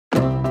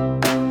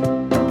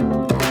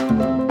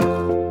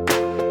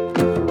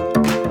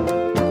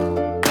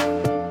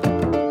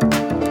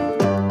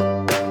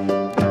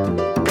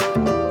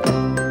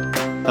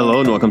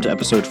welcome to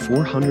episode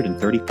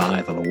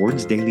 435 of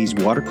Awards Daily's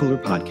Water Cooler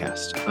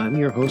Podcast. I'm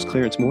your host,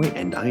 Clarence Moy,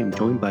 and I am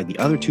joined by the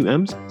other two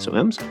M's. So,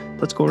 M's,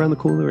 let's go around the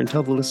cooler and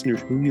tell the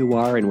listeners who you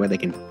are and where they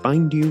can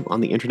find you on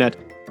the internet.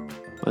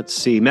 Let's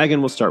see.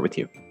 Megan, we'll start with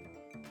you.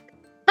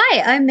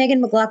 Hi, I'm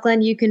Megan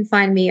McLaughlin. You can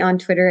find me on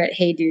Twitter at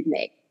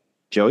HeyDudeMeg.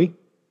 Joey?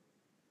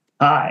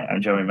 Hi,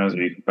 I'm Joey Moser.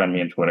 You can find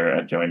me on Twitter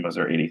at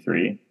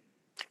JoeyMoser83.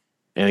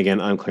 And again,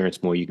 I'm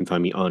Clarence Moy. You can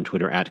find me on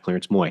Twitter at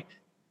Clarence Moy.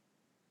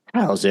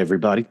 How's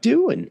everybody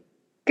doing?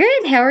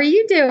 Good. How are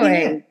you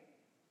doing?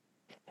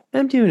 Yeah.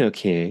 I'm doing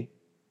okay.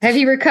 Have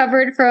you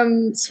recovered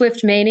from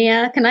Swift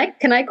mania? Can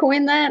I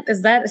coin that?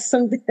 Is that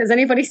something? Has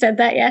anybody said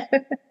that yet?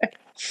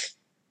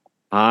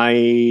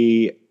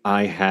 I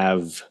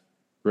have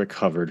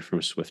recovered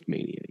from Swift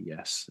mania.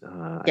 Yes.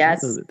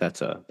 Yes. I don't know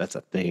that that's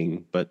a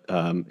thing, but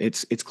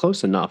it's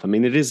close enough. I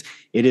mean, it is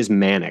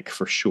manic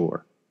for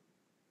sure.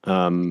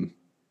 I've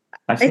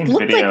seen it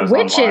looked like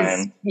witches.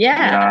 Online.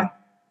 Yeah.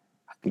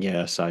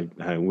 Yes,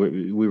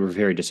 we were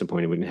very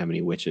disappointed we didn't have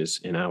any witches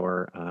in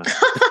our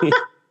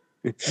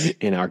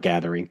in our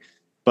gathering,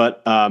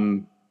 but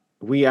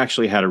we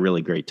actually had a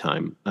really great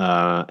time,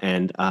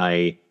 and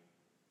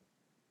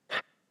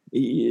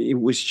it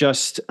was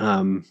just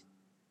it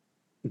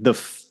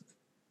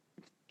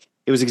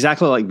was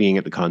exactly like being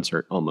at the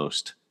concert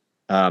almost,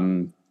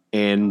 and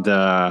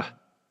the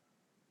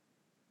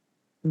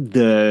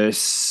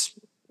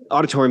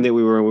auditorium that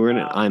we were in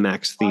an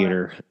IMAX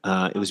theater.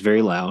 It was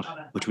very loud,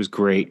 which was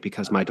great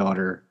because my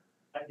daughter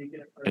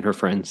and her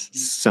friends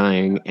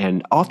sang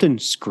and often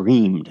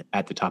screamed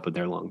at the top of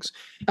their lungs.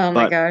 Oh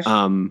my gosh.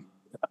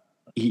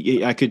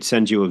 I could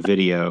send you a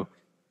video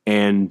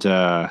and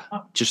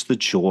just the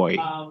joy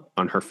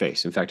on her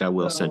face. In fact, I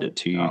will send it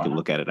to you. You can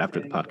look at it after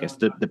the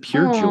podcast. The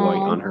pure joy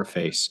on her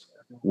face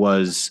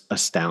was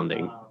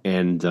astounding.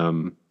 And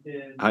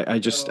I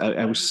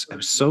was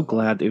so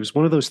glad. It was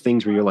one of those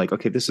things where you're like,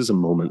 okay, this is a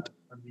moment.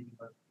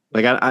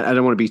 Like I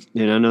don't want to be,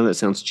 I know that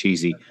sounds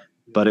cheesy,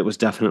 but it was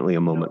definitely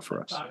a moment for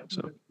us.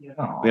 So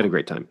we had a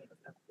great time.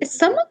 Is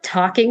someone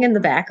talking in the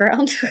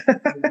background?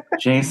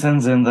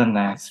 Jason's in the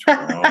next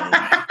room.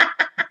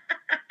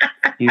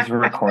 He's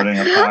recording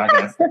a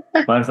podcast.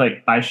 But I was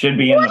like, I should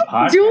be in the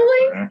podcast.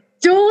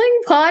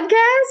 Dueling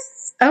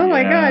podcasts? Oh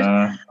my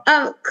gosh.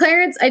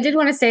 Clarence, I did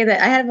want to say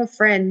that I have a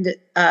friend,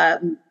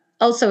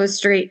 also a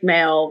straight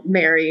male,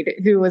 married,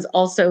 who was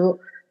also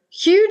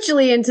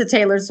hugely into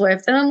Taylor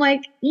Swift, and I'm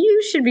like,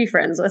 you should be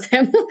friends with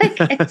him.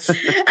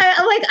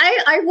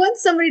 I want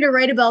somebody to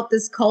write about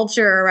this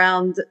culture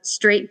around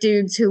straight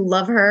dudes who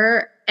love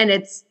her, and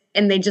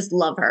they just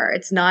love her.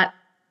 It's not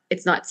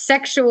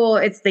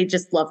sexual. They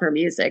just love her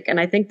music, and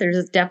I think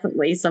there's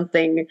definitely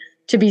something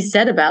to be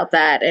said about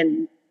that.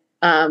 And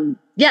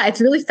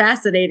it's really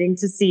fascinating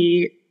to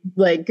see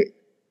straight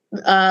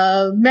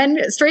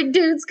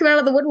dudes come out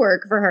of the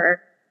woodwork for her.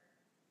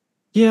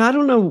 Yeah, I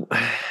don't know.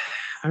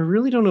 I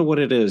really don't know what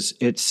it is.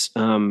 It's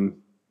I've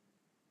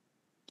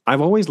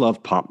always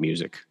loved pop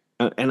music,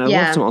 and I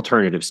love some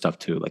alternative stuff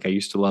too. Like I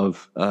used to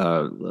love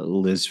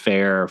Liz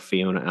Phair,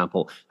 Fiona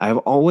Apple. I've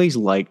always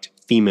liked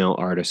female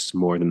artists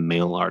more than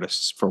male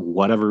artists for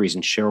whatever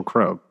reason. Sheryl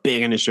Crow,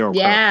 big into Sheryl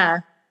Crow. Yeah.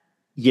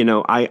 You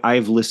know,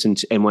 I've listened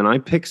to, and when I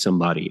pick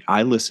somebody,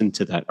 I listen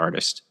to that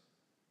artist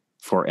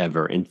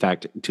forever. In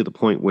fact, to the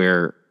point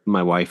where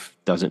my wife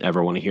doesn't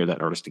ever want to hear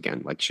that artist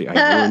again. Like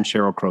I ruined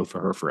Sheryl Crow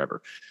for her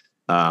forever.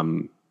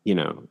 And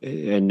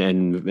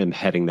I'm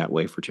heading that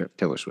way for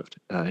Taylor Swift.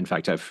 In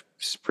fact, I've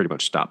pretty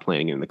much stopped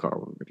playing it in the car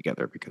when we're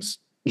together because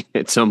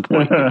at some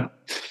point,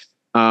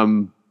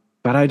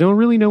 but I don't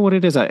really know what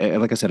it is.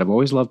 Like I said, I've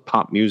always loved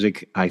pop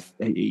music. I'm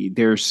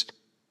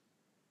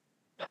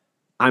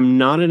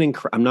not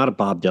a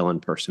Bob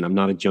Dylan person. I'm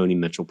not a Joni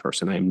Mitchell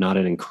person. I am not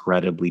an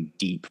incredibly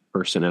deep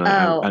person. And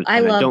I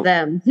love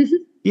them.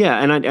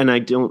 Yeah, and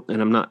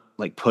I'm not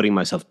like putting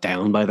myself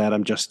down by that.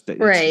 I'm just it's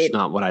just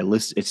not what I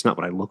listen. It's not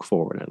what I look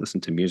for when I listen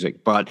to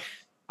music. But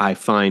I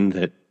find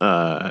that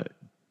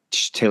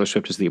Taylor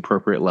Swift is the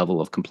appropriate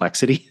level of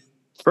complexity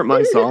for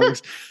my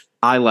songs.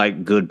 I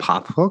like good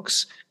pop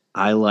hooks.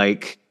 I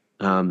like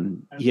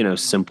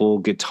simple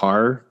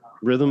guitar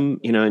rhythm.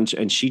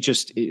 And she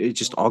it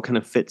just all kind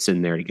of fits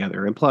in there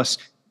together. And plus,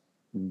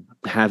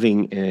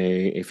 having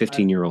a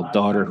 15-year-old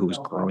daughter who was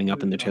growing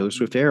up in the Taylor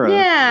Swift era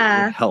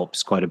it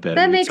helps quite a bit.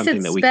 That makes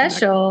it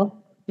special.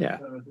 Yeah.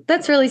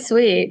 That's really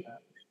sweet.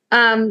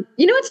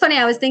 What's funny?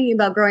 I was thinking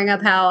about growing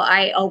up how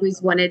I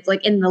always wanted,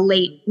 like in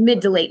the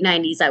mid to late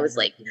 90s, I was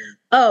like,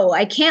 oh,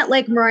 I can't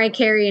like Mariah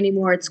Carey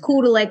anymore. It's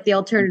cool to like the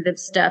alternative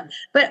stuff.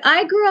 But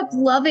I grew up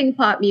loving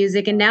pop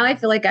music, and now I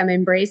feel like I'm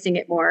embracing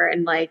it more.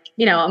 And like,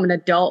 I'm an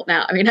adult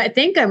now. I mean, I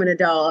think I'm an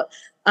adult.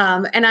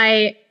 And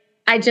I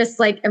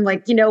just I'm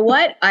like, you know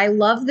what? I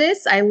love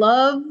this. I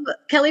love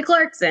Kelly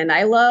Clarkson.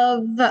 I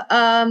love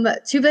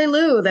Tove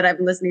Lo that I've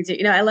been listening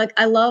to. I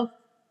love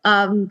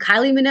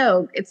Kylie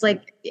Minogue. It's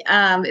like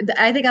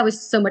I think I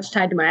was so much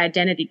tied to my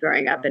identity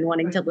growing up and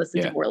wanting to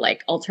listen to more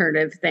like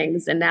alternative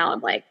things. And now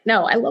I'm like,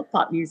 no, I love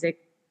pop music.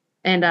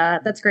 And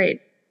that's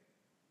great.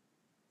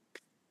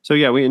 So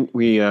yeah,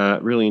 we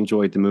really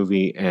enjoyed the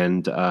movie,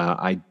 and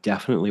I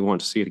definitely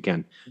want to see it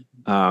again.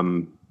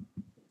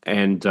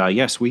 And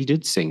yes, we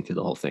did sing through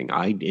the whole thing.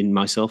 In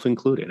myself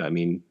included. I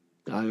mean,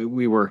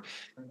 we were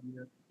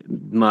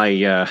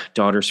my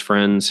daughter's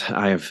friends.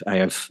 I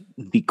have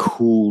the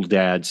cool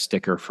dad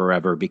sticker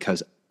forever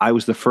because I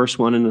was the first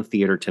one in the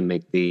theater to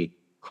make the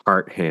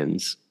heart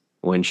hands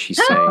when she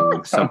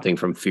sang something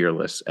from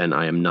Fearless, and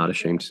I am not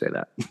ashamed to say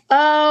that.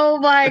 Oh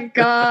my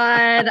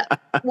God.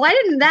 Why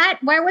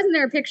wasn't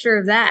there a picture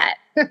of that?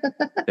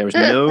 There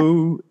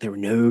were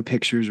no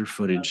pictures or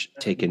footage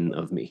taken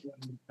of me.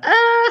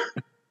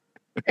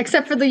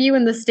 Except for you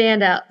and the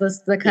standout,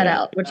 the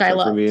cutout, which I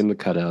love. For me and the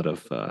cutout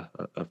of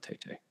Tay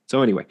Tay.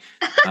 So anyway,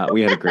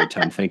 we had a great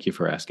time. Thank you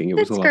for asking. It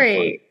was a lot of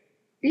fun.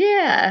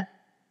 Yeah.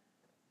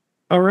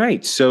 All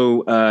right.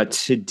 So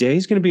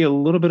today's going to be a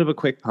little bit of a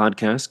quick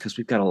podcast because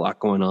we've got a lot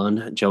going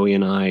on. Joey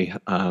and I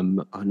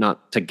are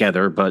not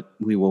together, but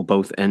we will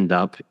both end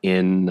up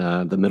in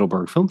the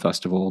Middleburg Film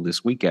Festival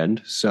this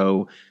weekend.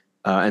 So,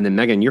 and then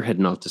Megan, you're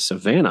heading off to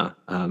Savannah.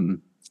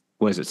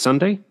 Was it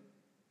Sunday?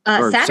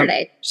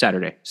 Saturday.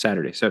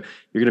 Saturday. So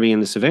you're going to be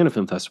in the Savannah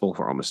Film Festival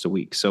for almost a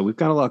week. So we've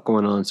got a lot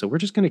going on. So we're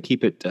just going to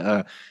keep it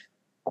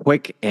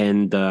quick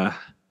and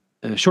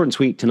short and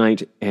sweet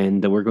tonight.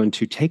 And we're going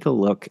to take a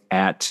look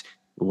at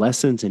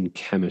Lessons in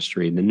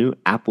Chemistry, the new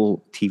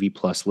Apple TV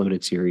Plus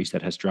limited series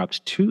that has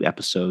dropped 2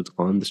 episodes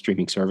on the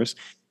streaming service.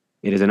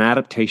 It is an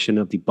adaptation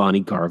of the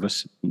Bonnie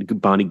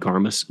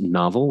Garmus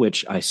novel,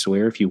 which I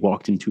swear if you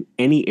walked into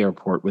any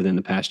airport within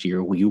the past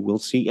year, you will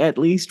see at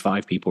least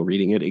 5 people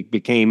reading it. It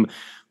became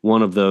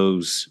one of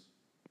those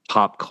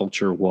pop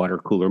culture water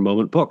cooler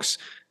moment books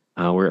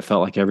where it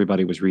felt like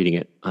everybody was reading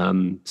it.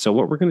 So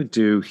what we're going to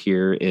do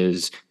here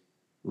is,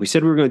 we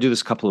said we were going to do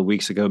this a couple of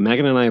weeks ago.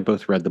 Megan and I have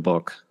both read the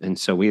book, and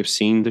so we have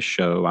seen the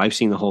show. I've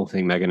seen the whole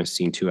thing. Megan has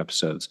seen 2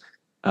 episodes.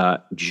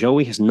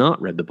 Joey has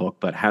not read the book,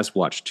 but has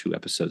watched 2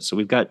 episodes. So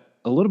we've got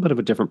a little bit of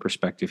a different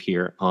perspective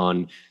here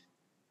on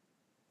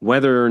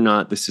whether or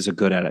not this is a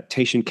good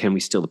adaptation. Can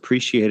we still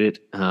appreciate it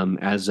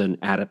as an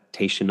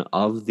adaptation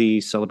of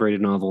the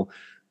celebrated novel?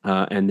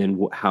 And then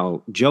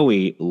how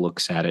Joey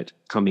looks at it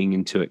coming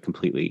into it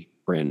completely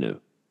brand new.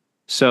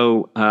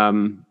 So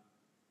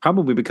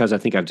probably because I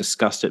think I've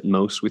discussed it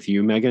most with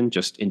you, Megan,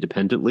 just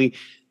independently.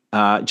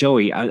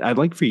 Joey, I'd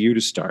like for you to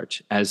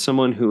start as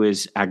someone who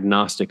is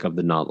agnostic of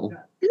the novel.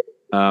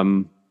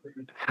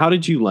 How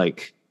did you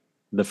like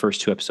the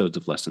first 2 episodes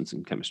of Lessons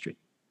in Chemistry?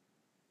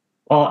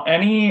 Well,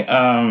 any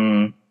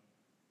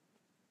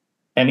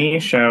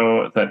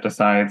show that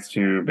decides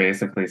to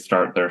basically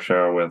start their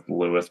show with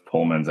Lewis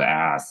Pullman's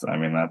ass, I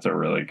mean, that's a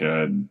really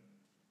good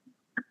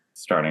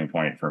starting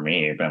point for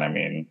me. But I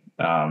mean,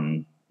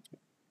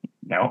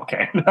 no,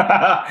 okay.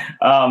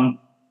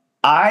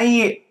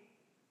 I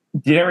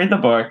didn't read the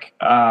book.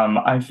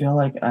 I feel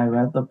like I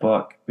read the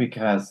book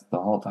because the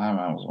whole time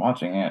I was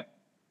watching it,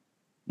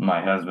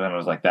 my husband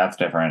was like, that's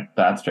different.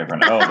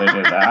 Oh, they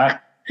did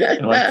that?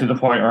 Like, to the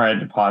point where I had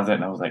to pause it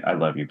and I was like, I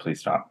love you, please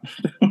stop.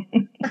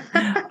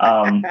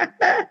 I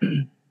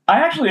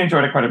actually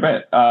enjoyed it quite a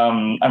bit.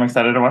 I'm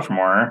excited to watch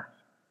more.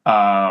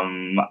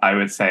 I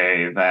would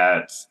say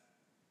that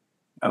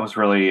I was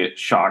really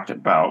shocked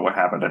about what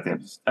happened at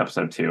the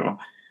episode 2.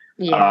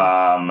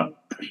 Yeah.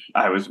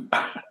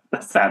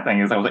 The sad thing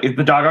is I was like, is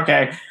the dog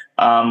okay?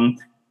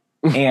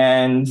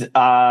 And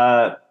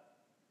I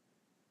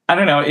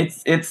don't know.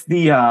 It's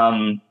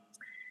the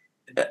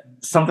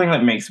something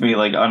that makes me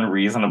like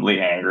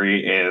unreasonably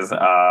angry is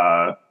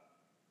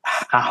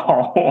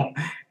how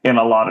in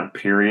a lot of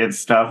period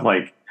stuff,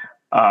 like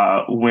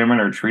women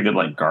are treated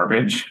like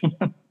garbage.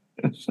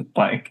 It's just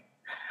like,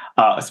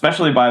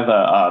 especially by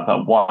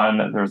the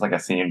one. There's like a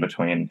scene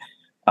between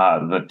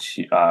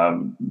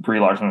Brie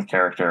Larson's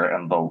character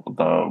and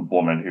the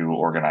woman who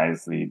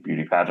organized the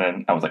beauty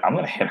pageant. I was like, I'm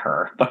gonna hit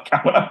her. Like,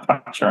 I'm gonna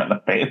punch her in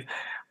the face.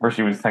 Where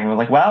she was saying,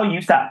 like, well,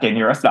 you suck and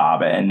you're a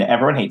snob and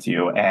everyone hates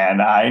you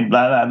and I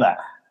blah blah blah.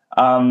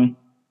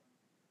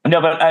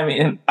 No, but I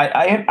mean,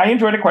 I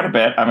enjoyed it quite a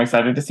bit. I'm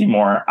excited to see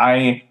more.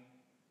 I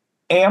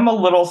am a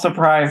little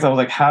surprised. I was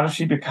like, how does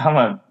she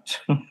become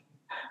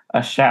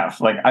a chef?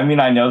 Like, I mean,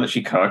 I know that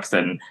she cooks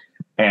and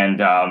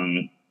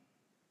I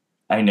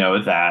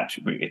know that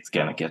it's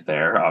gonna get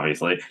there,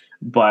 obviously.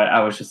 But I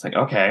was just like,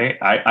 okay.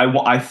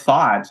 I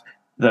thought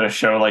that a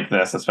show like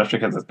this, especially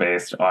because it's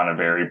based on a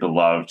very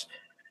beloved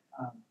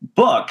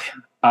book.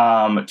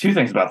 2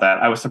 things about that.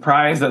 I was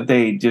surprised that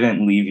they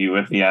didn't leave you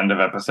at the end of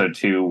episode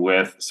 2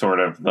 with sort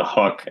of the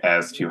hook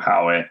as to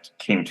how it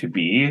came to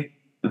be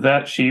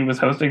that she was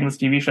hosting this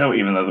TV show,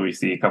 even though we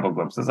see a couple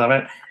glimpses of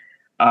it.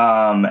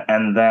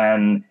 And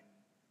then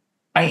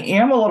I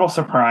am a little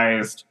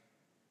surprised,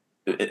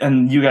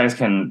 and you guys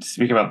can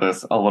speak about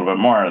this a little bit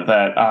more,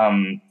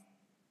 that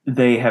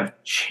they have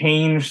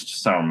changed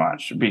so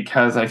much,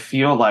 because I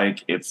feel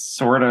like it's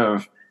sort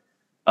of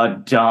a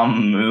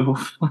dumb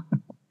move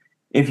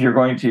if you're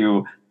going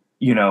to,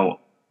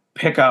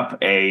 pick up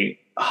a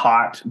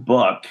hot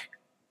book,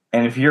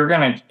 and if you're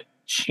going to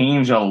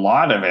change a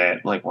lot of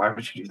it, like, why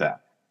would you do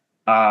that?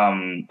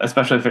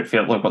 Especially if it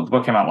feels like, well, the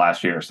book came out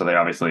last year, so they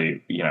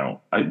obviously,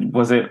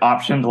 was it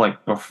optioned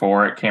like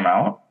before it came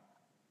out?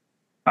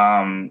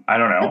 I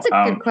don't know. That's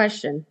a good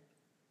question.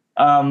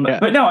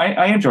 But no,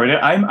 I enjoyed it.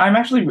 I'm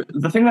actually,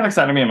 the thing that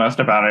excited me most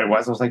about it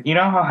was I was like, you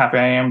know how happy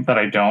I am that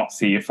I don't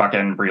see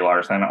fucking Brie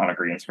Larson on a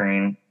green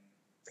screen.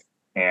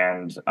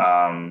 And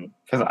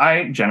because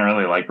I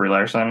generally like Brie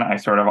Larson, I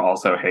sort of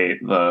also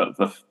hate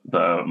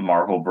the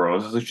Marvel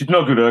bros. I was like, she's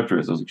no good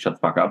actress. I was like, shut the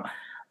fuck up.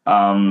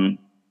 But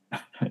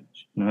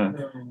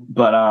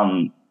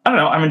I don't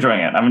know. I'm enjoying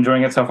it. I'm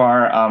enjoying it so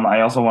far.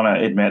 I also want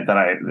to admit that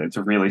it's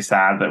really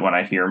sad that when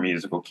I hear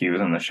musical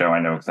cues in the show, I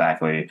know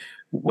exactly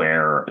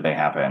where they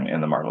happen in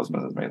the Marvelous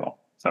Mrs. Maisel.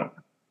 So,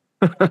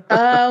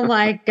 oh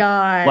my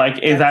god! Like,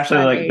 it's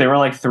actually funny. Like there were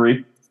like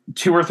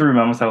 2 or 3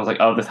 moments I was like,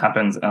 oh, this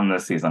happens in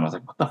this season. I was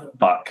like, what the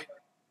fuck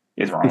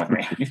is wrong with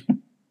me?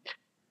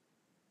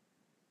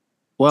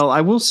 Well,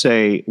 I will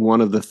say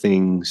one of the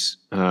things,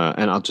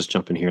 and I'll just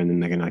jump in here, and then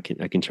Megan, I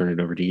can turn it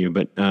over to you.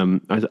 But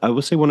I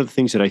will say one of the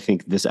things that I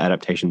think this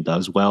adaptation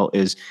does well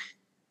is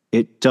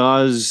it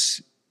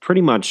does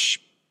pretty much,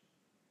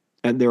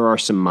 and there are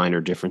some minor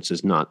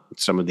differences, not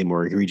some of the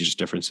more egregious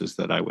differences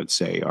that I would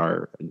say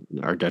are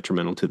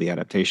detrimental to the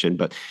adaptation,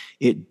 but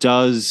it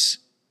does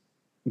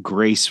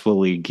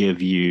gracefully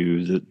give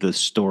you the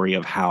story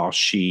of how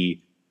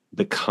she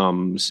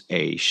becomes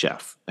a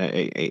chef,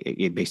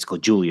 a basically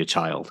Julia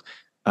Child.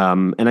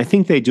 And I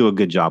think they do a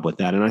good job with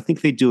that. And I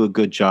think they do a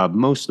good job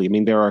mostly. I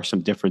mean, there are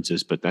some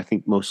differences, but I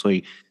think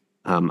mostly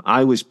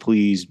I was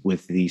pleased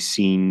with the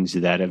scenes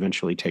that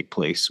eventually take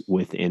place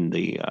within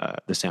the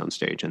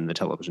soundstage and the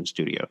television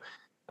studio.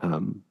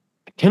 I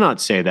cannot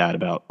say that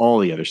about all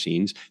the other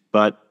scenes,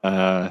 but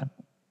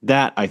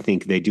that I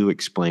think they do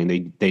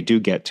explain. They do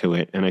get to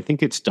it, and I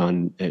think it's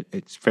done.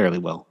 It's fairly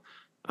well.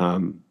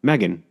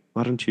 Megan,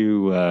 why don't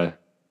you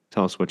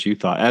tell us what you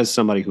thought as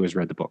somebody who has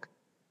read the book?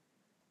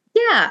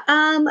 Yeah,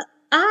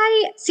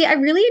 I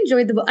really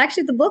enjoyed the book.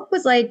 Actually, the book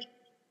was like,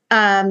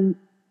 when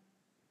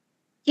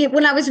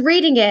I was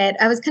reading it,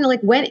 I was kind of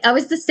like,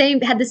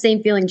 had the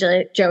same feeling,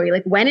 Joey.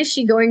 Like, when is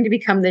she going to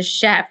become this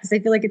chef? Because I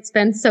feel like it's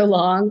been so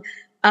long,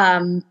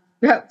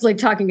 like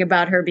talking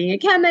about her being a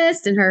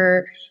chemist and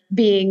her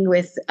being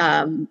with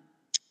Evans.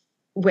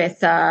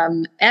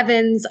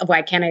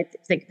 Why can't I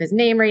think of his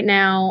name right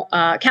now?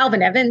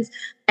 Calvin Evans,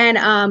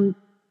 and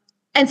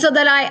so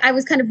that I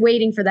was kind of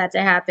waiting for that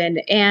to happen,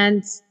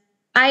 and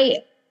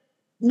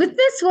with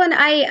this one,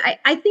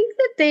 I think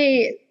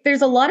that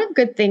there's a lot of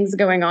good things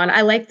going on.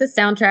 I like the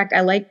soundtrack.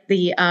 I like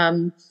the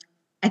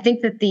I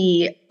think that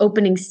the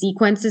opening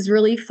sequence is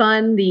really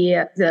fun.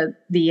 The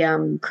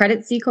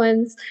credit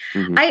sequence.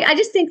 Mm-hmm. I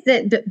just think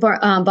that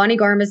Bonnie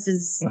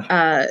Garmus's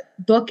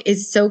book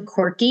is so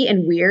quirky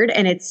and weird,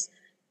 and it's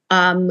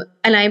and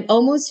I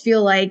almost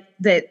feel like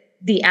that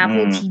the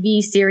Apple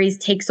TV series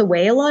takes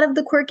away a lot of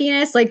the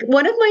quirkiness. Like,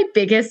 one of my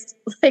biggest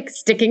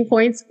sticking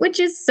points, which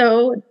is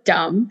so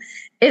dumb,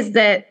 is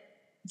that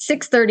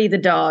 630 the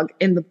dog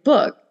in the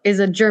book is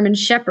a German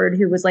Shepherd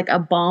who was like a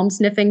bomb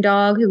sniffing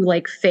dog who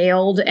like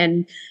failed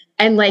and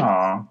like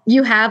Aww.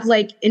 You have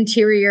like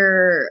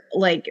interior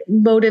like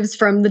motives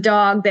from the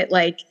dog that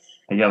like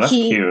that's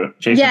cute.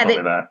 Jason told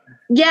me that.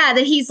 Yeah,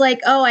 that he's like,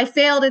 oh, I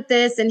failed at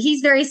this, and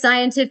he's very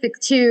scientific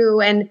too,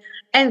 and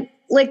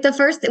like the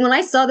first when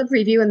I saw the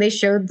preview and they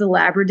showed the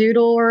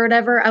Labradoodle or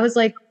whatever, I was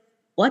like,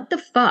 what the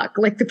fuck?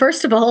 Like,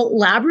 first of all,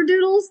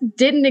 Labradoodles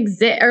didn't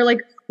exist, or like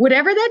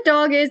whatever that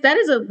dog is,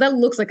 that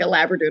looks like a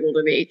Labradoodle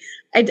to me.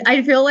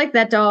 I feel like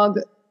that dog,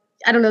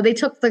 I don't know, they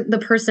took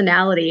the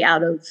personality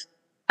out of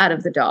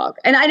the dog.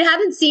 And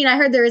I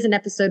heard there is an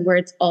episode where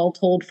it's all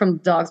told from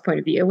the dog's point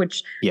of view,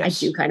 which yes. I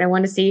do kind of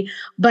want to see.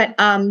 But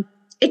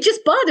it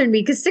just bothered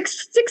me because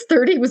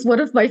 630 was one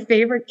of my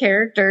favorite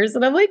characters.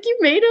 And I'm like,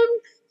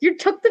 you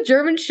took the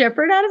German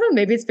Shepherd out of him.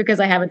 Maybe it's because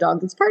I have a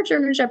dog that's part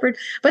German Shepherd,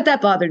 but that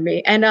bothered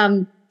me. And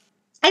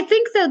I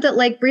think though that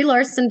like Brie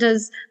Larson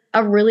does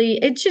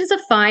she does a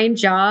fine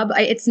job.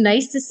 It's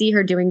nice to see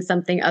her doing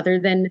something other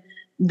than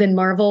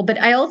Marvel.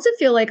 But I also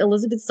feel like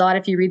Elizabeth Stott,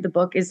 if you read the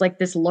book, is like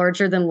this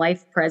larger than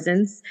life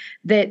presence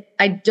that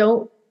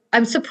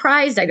I'm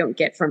surprised I don't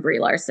get from Brie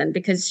Larson,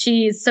 because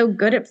she is so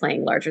good at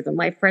playing larger than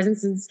life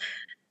presences,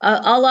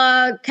 a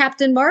la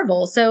Captain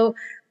Marvel. So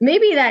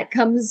maybe that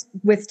comes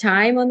with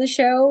time on the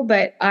show,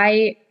 but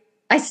I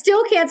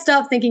still can't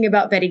stop thinking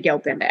about Betty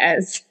Gilpin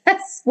as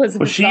was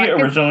she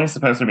originally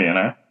supposed to be in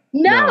it?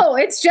 No,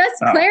 it's just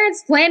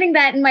Clarence planning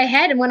that in my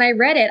head. And when I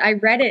read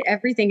it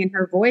everything in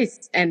her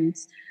voice, and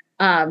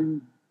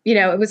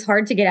it was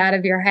hard to get out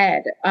of your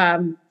head.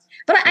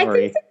 But I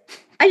think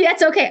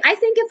that's okay. I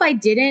think if I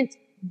didn't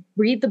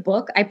read the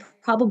book, I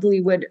probably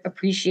would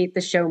appreciate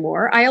the show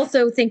more. I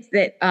also think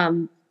that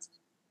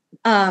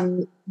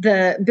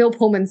the Bill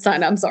Pullman's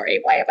son, I'm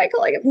sorry, why am I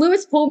calling him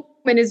Lewis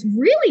Pullman, is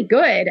really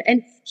good,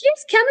 and he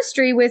has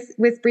chemistry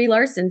with Brie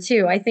Larson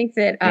too. I think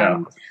that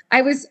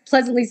I was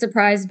pleasantly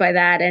surprised by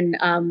that, and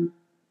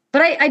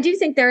but I do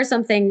think there are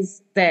some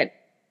things that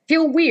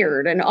feel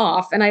weird and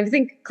off, and I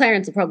think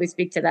Clarence will probably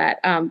speak to that.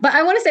 But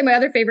I want to say my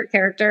other favorite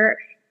character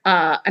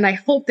and I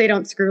hope they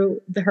don't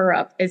screw her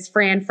up, is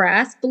Fran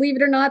Frass, believe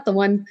it or not, the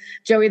one,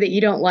 Joey, that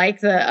you don't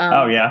like.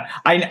 Oh, yeah.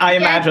 I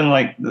imagine,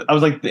 like, I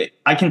was like,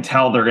 I can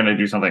tell they're going to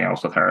do something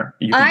else with her.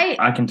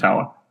 I can tell.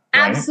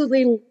 Right?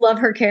 Absolutely love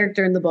her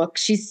character in the book.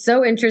 She's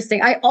so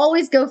interesting. I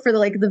always go for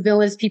the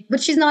villainous people,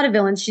 but she's not a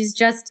villain. She's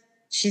just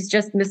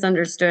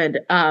misunderstood,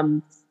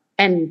 and,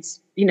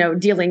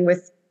 dealing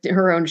with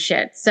her own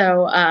shit.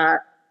 So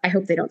I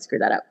hope they don't screw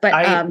that up.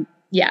 But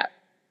yeah.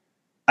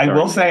 I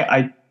will say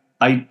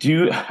I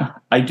do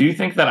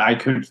think that I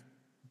could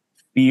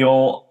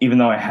feel, even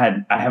though I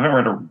haven't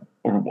read a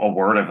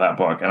word of that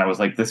book, and I was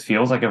like, this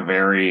feels like a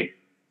very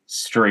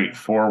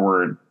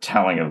straightforward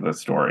telling of this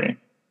story.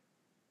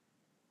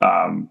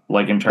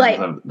 Like in terms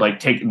of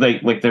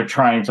they're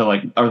trying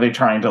to are they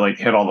trying to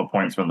hit all the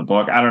points from the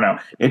book? I don't know.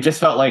 It just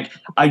felt like,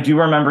 I do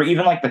remember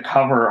even the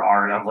cover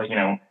art of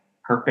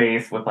her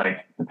face with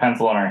the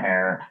pencil in her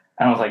hair,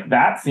 and I was like,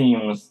 that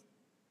seems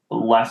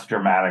less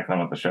dramatic than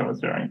what the show is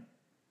doing.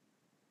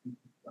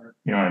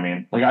 You know what I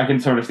mean? I can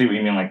sort of see what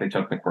you mean. They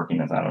took the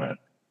quirkiness out of it.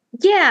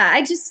 Yeah,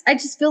 I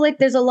just feel like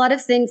there's a lot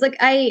of things.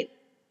 I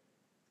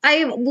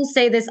will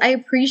say this. I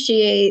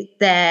appreciate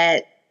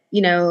that,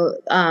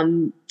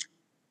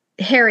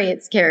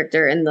 Harriet's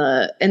character in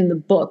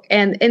the book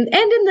and in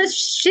the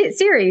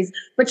series,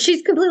 but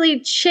she's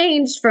completely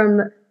changed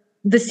from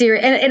the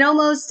series, and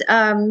almost,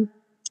 I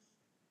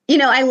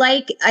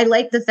like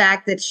the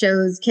fact that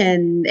shows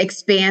can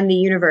expand the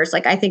universe.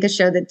 I think a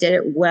show that did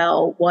it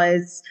well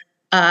was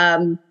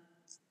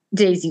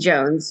Daisy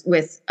Jones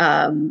with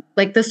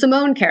the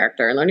Simone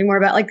character, learning more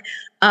about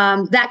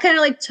that kind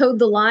of towed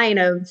the line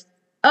of,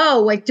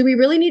 do we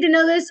really need to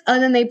know this?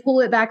 And then they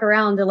pull it back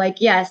around to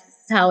yes, this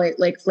is how it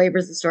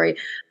flavors the story.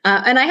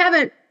 And I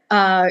haven't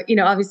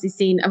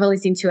obviously I've only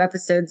seen 2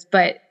 episodes,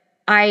 but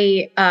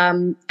I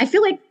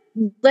feel like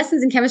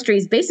Lessons in Chemistry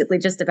is basically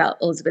just about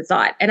Elizabeth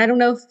Zott, and I don't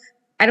know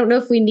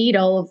if we need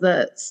all of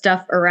the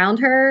stuff around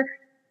her.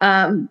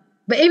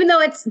 But even though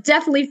it's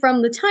definitely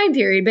from the time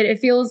period, but it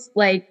feels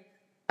like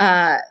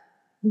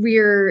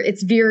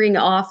it's veering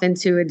off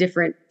into a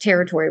different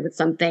territory with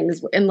some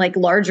things and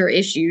larger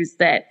issues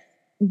that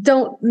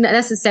don't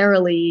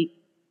necessarily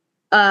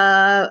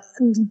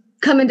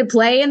come into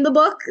play in the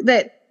book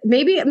that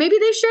maybe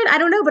they should. I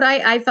don't know, but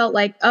I felt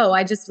like,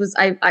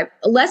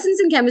 Lessons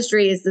in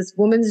Chemistry is this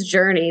woman's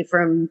journey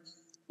from,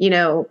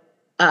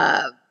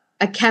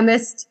 a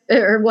chemist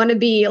or want to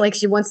be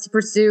she wants to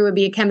pursue and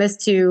be a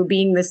chemist to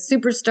being the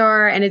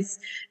superstar,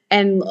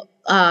 and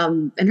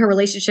her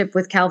relationship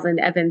with Calvin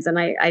Evans. And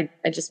I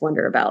just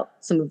wonder about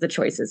some of the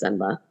choices in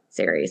the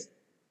series.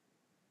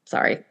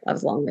 Sorry, I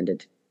was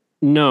long-winded.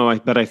 No,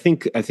 but I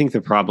think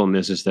the problem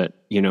is that,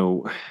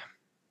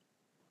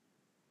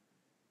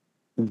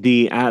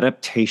 the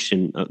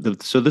adaptation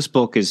so this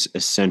book is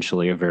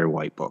essentially a very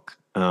white book.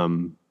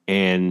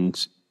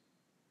 And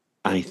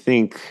I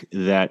think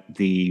that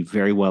the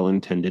very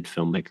well-intended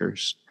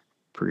filmmakers,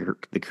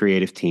 the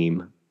creative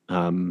team,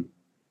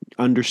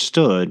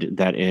 understood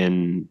that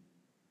in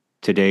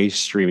today's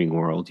streaming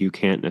world, you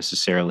can't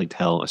necessarily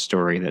tell a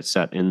story that's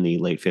set in the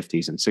late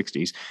 50s and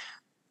 60s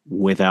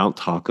without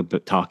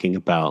talking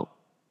about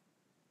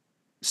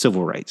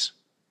civil rights.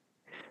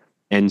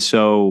 And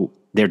so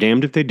they're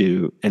damned if they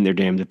do, and they're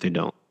damned if they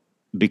don't.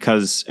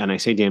 And I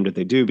say damned if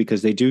they do,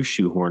 because they do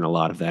shoehorn a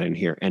lot of that in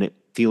here, and it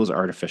feels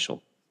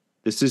artificial.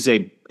 This is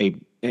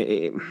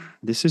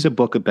this is a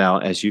book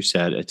about, as you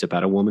said, it's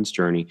about a woman's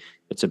journey.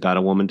 It's about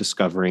a woman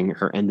discovering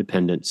her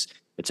independence.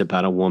 It's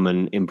about a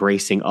woman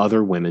embracing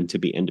other women to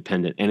be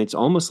independent. And it's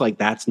almost like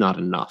that's not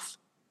enough.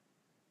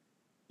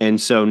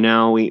 And so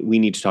now we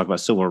need to talk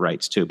about civil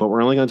rights too, but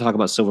we're only going to talk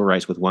about civil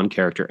rights with one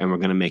character, and we're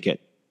going to make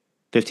it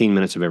 15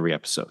 minutes of every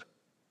episode.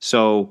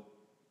 So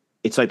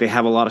it's like they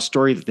have a lot of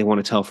story that they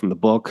want to tell from the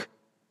book,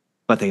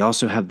 but they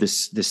also have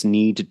this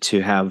need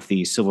to have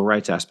the civil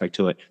rights aspect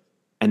to it.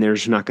 And they're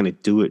just not going to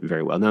do it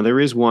very well. Now, there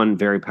is one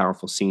very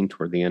powerful scene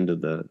toward the end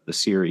of the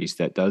series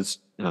that does,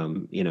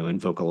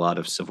 invoke a lot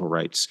of civil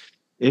rights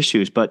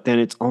issues. But then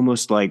it's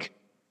almost like,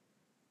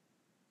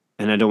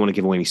 and I don't want to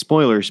give away any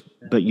spoilers,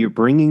 but you're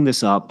bringing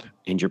this up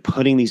and you're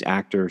putting these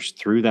actors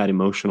through that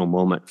emotional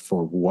moment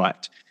for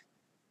what?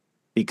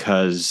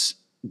 Because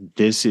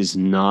this is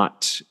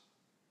not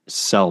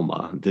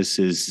Selma. This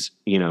is,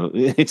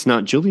 it's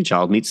not Julia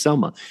Child meets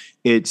Selma.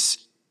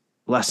 It's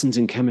Lessons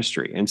in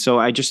Chemistry. And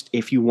so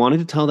if you wanted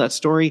to tell that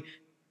story,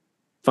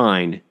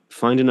 fine,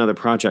 find another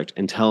project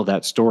and tell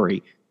that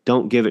story.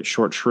 Don't give it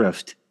short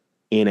shrift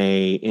in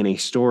a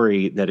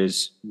story that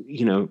is,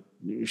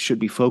 should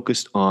be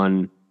focused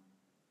on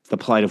the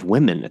plight of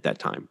women at that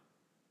time.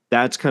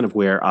 That's kind of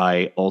where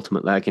I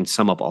can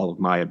sum up all of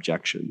my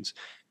objections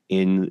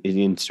in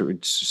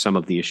some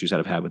of the issues that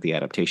I've had with the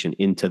adaptation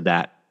into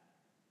that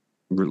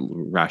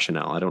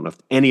rationale. I don't know if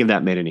any of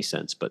that made any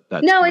sense, but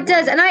that's no, it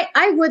does. And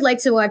I would like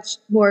to watch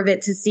more of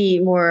it to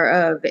see more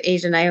of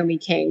Asia Naomi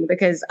King,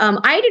 because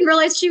I didn't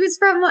realize she was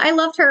I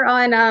loved her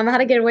on How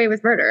to Get Away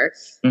with Murder.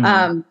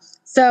 Mm-hmm.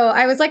 So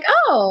I was like,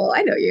 oh,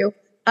 I know you.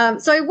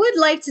 So I would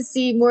like to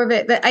see more of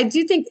it, but I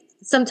do think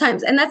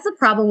sometimes, and that's the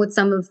problem with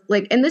some of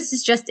like, and this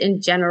is just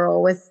in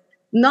general with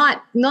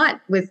not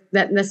with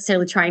that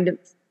necessarily trying to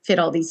fit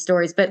all these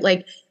stories, but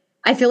like,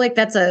 I feel like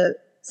that's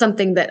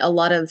something that a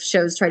lot of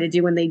shows try to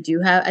do when they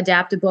do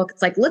adapt a book.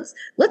 It's like, let's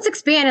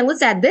expand and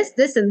let's add this,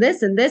 and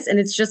this, and this. And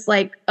it's just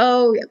like,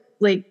 oh,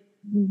 like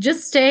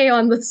just stay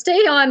on book.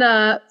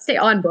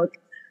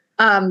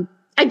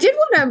 I did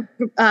want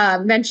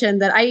to mention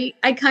that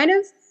I kind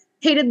of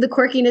hated the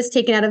quirkiness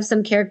taken out of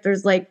some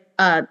characters, like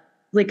a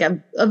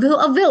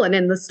villain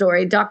in the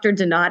story, Dr.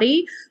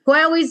 Donati,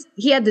 who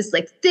he had this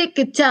like thick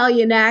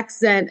Italian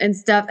accent and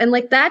stuff. And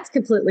like, that's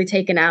completely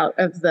taken out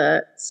of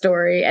the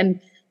story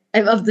and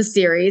of the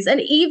series.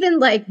 And even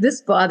like,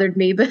 this bothered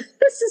me, but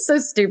this is so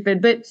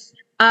stupid. But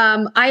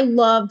I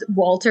loved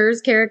Walter's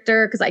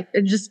character because I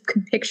just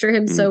could picture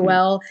him so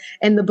well.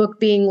 And the book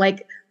being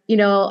like, you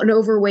know, an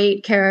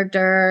overweight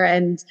character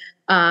and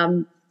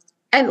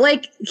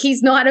like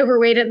he's not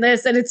overweight in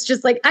this. And it's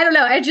just like, I don't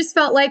know. I just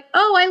felt like,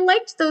 oh, I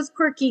liked those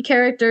quirky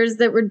characters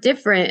that were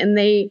different. And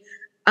they,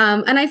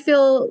 and I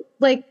feel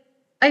like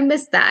I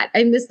missed that.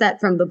 I missed that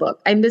from the book.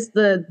 I missed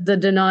the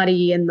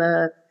Donati and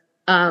the,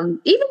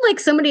 even like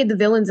so many of the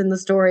villains in the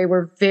story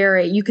were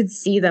you could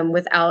see them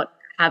without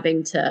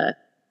having to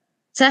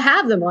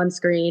have them on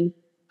screen.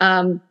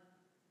 But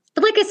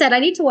like I said, I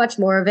need to watch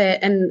more of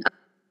it. And,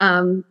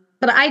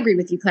 but I agree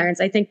with you, Clarence.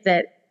 I think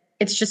that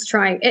it's just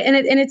trying, and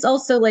it's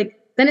also like,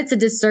 then it's a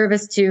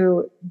disservice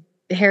to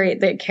Harriet,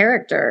 the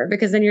character,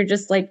 because then you're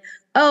just like,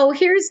 oh,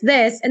 here's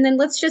this, and then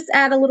let's just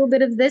add a little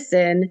bit of this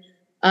in.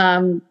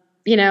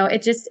 You know,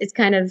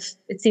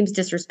 it seems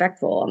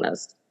disrespectful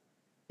almost.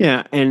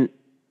 Yeah, and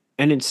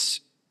it's,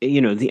 you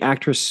know, the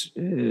actress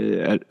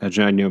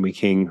Ajay Naomi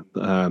King,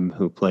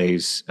 who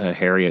plays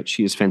Harriet,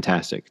 she is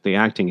fantastic. The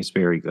acting is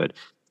very good.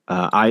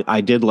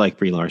 I did like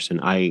Brie Larson.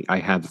 I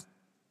have,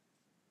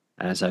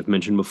 as I've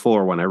mentioned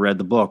before, when I read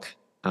the book,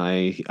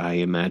 I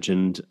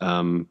imagined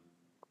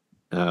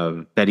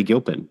Betty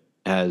Gilpin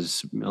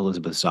as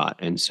Elizabeth Zott,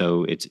 and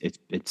so it's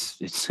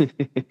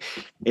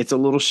it's a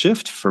little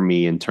shift for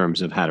me in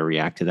terms of how to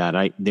react to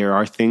that. There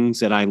are things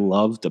that I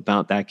loved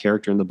about that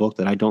character in the book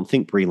that I don't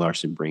think Brie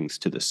Larson brings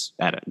to this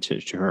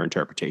to her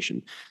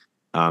interpretation.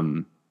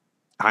 And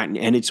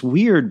it's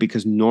weird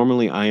because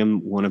normally I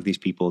am one of these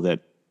people that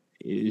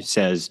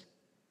says,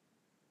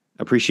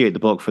 appreciate the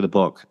book for the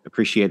book,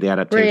 appreciate the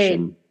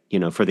adaptation, right, you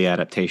know, for the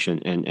adaptation,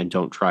 and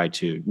don't try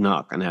to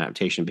knock an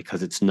adaptation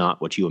because it's not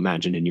what you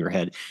imagine in your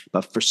head.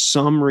 But for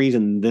some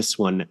reason, this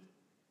one,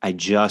 I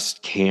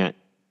just can't,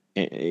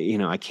 you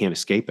know, I can't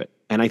escape it.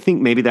 And I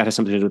think maybe that has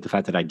something to do with the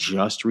fact that I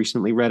just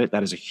recently read it.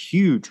 That is a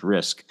huge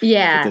risk.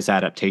 Yeah. With this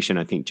adaptation.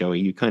 I think,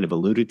 Joey, you kind of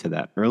alluded to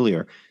that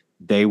earlier.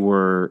 They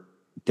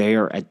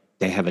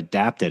have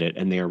adapted it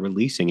and they are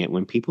releasing it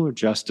when people are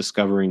just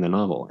discovering the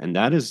novel. And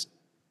that is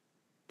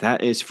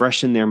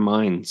fresh in their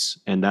minds.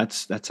 And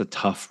that's a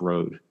tough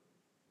road.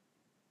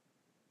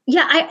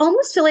 Yeah, I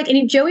almost feel like,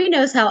 and Joey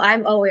knows how I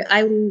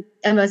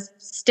am a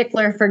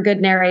stickler for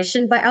good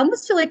narration, but I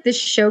almost feel like this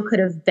show could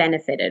have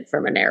benefited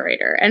from a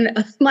narrator.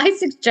 And my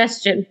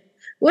suggestion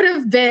would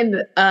have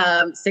been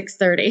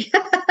 6:30.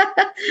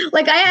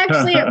 Like I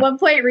actually at one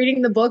point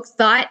reading the book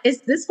thought,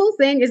 is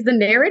the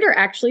narrator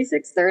actually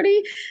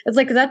 6:30? It's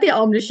like, is that the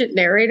omniscient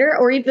narrator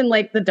or even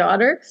like the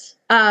daughter?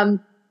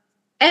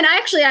 And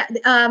actually,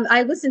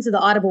 I listened to the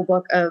Audible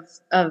book of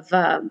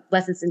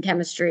Lessons in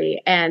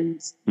Chemistry,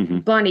 and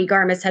Bonnie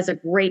Garmus has a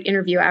great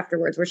interview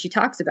afterwards where she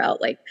talks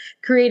about like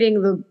writing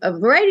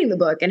the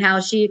book and how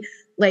she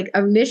like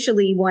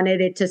initially wanted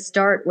it to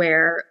start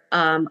where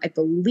I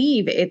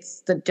believe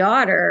it's the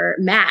daughter,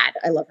 Mad.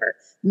 I love her.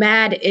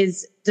 Mad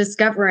is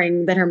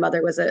discovering that her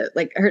mother was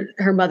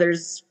her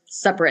mother's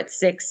supper at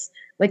 6.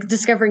 Like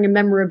discovering a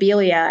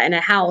memorabilia in a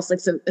house,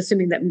 like so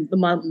assuming that the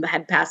mom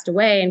had passed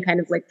away and kind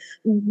of like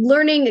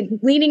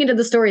leaning into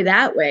the story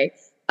that way,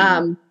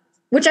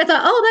 which I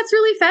thought, oh, that's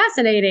really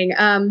fascinating.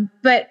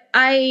 But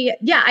I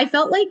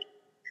felt like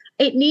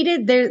it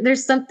needed,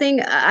 there's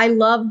something, I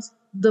loved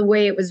the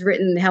way it was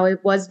written, how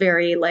it was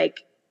very like,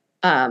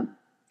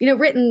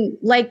 written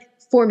like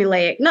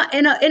formulaic, not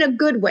in a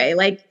good way,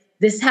 like,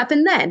 this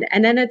happened then,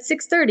 and then at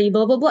 6:30,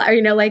 blah, blah, blah.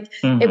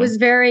 It was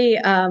very,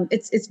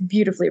 it's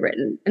beautifully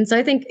written. And so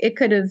I think it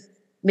could have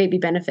maybe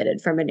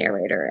benefited from a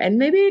narrator, and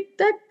maybe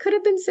that could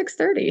have been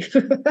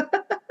 6:30.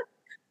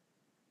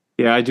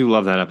 Yeah, I do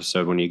love that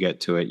episode. When you get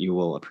to it, you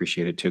will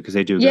appreciate it too, because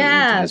they do go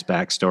into his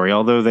backstory.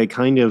 Although they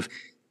kind of,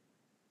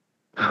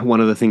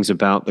 one of the things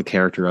about the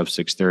character of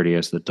 6:30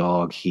 as the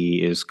dog,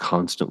 he is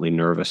constantly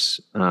nervous,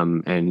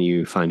 and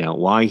you find out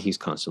why he's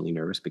constantly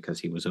nervous,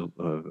 because he was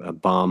a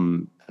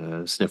bomb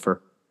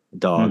sniffer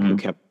dog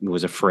who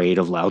was afraid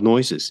of loud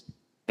noises,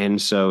 and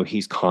so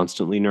he's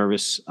constantly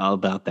nervous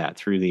about that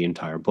through the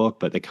entire book.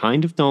 But they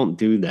kind of don't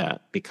do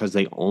that because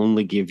they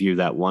only give you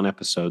that one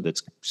episode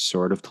that's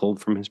sort of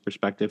told from his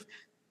perspective.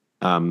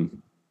 But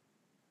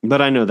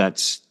I know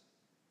that's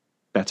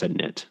a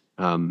nit.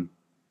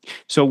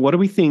 So what do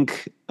we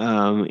think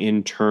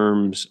in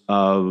terms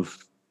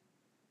of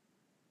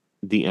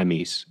the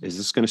Emmys? Is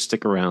this going to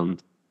stick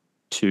around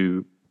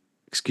to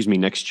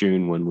next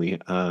June when we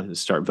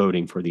start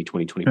voting for the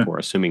 2024,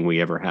 assuming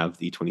we ever have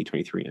the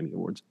 2023 Emmy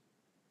Awards.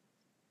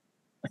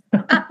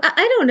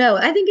 I don't know.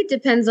 I think it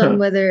depends on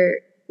whether.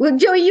 Well,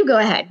 Joey, you go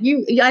ahead.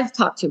 I've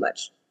talked too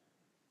much.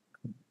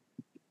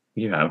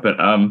 Yeah, but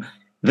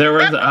there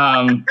was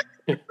So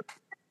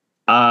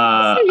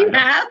you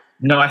have?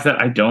 No, I said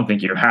I don't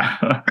think you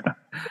have.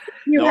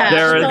 You have.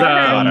 There is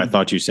I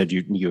thought you said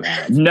you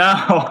have. No,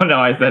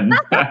 I said no.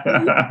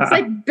 It's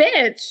like,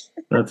 bitch.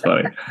 That's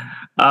funny.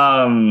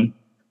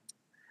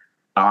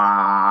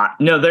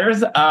 No,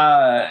 there's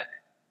I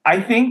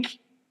think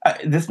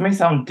this may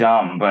sound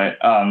dumb, but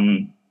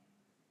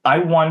I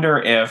wonder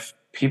if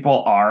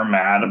people are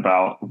mad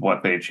about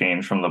what they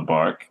changed from the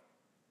book.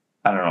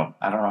 I don't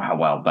know how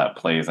well that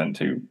plays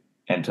into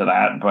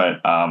that,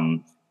 but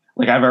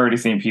like I've already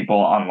seen people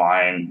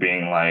online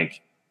being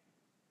like,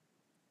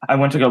 I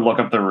went to go look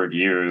up the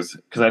reviews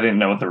because I didn't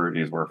know what the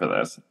reviews were for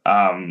this.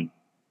 And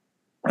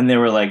they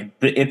were like,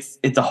 it's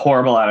a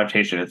horrible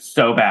adaptation. It's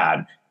so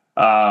bad.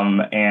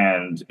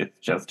 And it's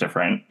just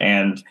different.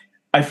 And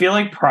I feel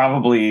like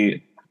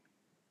probably,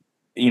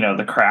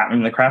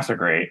 the crafts are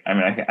great. I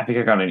mean, I think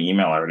I got an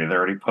email already. They're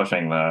already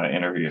pushing the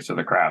interviews to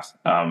the crafts.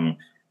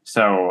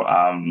 So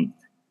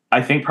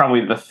I think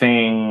probably the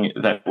thing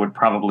that would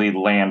probably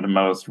land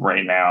most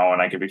right now,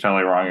 and I could be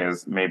totally wrong,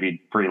 is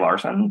maybe Brie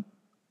Larson.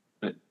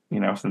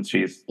 Since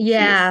she is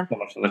so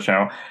much of the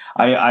show.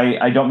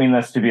 I don't mean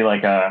this to be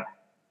like a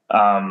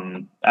I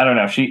don't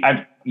know.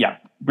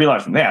 Brie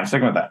Larson. Yeah, I'm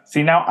sticking with that.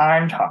 See, now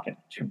I'm talking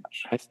too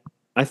much.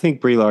 I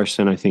think Brie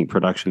Larson, I think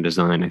production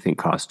design, I think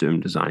costume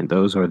design.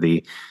 Those are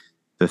the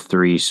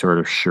three sort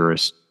of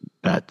surest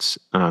bets.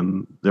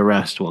 The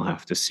rest we'll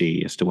have to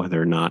see as to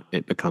whether or not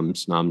it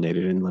becomes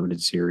nominated in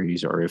limited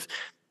series or if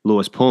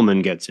Louis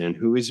Pullman gets in,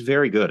 who is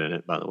very good in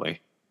it, by the way.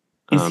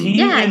 Is he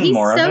he's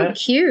so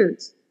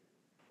cute.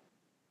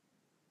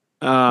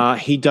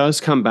 He does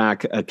come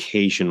back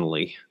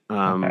occasionally,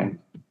 okay.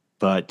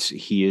 But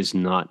he is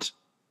not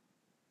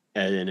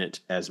in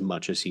it as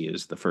much as he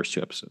is the first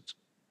 2 episodes.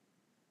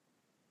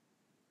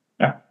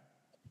 Yeah.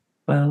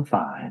 Well,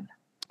 fine.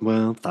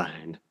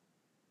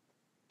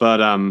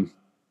 But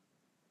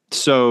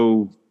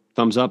so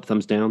thumbs up,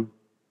 thumbs down.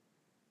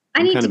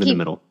 I'm kind of in the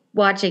middle.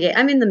 Watching it.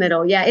 I'm in the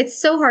middle. Yeah,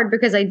 it's so hard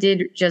because I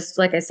did just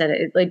like I said.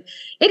 It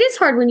is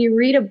hard when you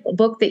read a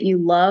book that you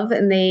love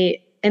and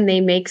they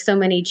make so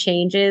many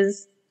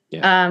changes.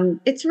 Yeah.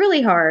 It's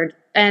really hard.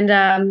 And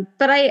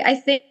but I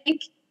think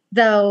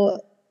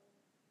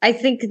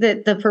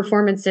that the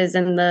performances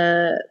and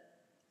the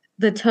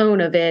tone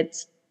of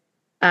it,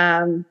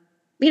 are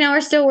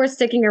still worth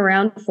sticking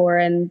around for.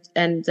 And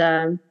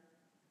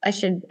I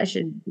should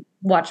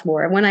watch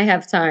more when I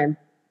have time.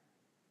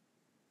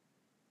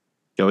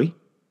 Joey?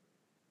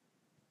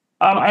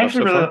 I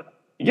actually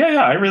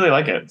I really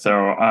like it. So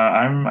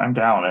I'm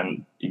down,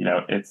 and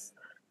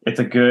it's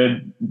a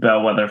good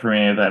bellwether for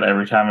me that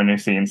every time a new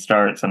scene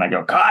starts and I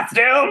go,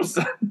 costumes!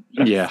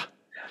 Yeah.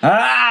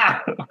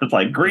 It's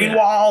like green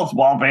walls,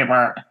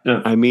 wallpaper.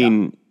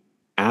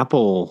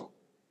 Apple,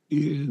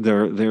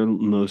 their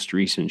most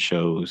recent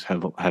shows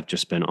have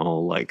just been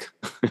all like,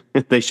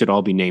 they should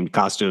all be named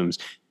costumes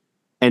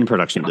and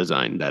production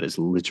design. That is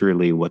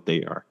literally what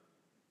they are.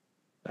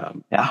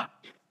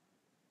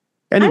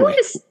 Anyway.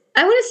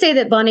 I want to say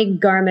that Bonnie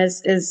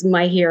Garmus is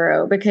my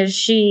hero because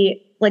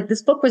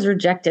this book was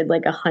rejected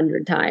like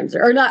 100 times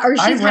or not, or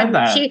she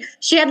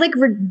had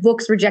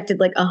books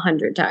rejected like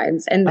 100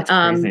 times. And, that's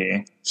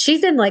crazy.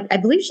 She's in I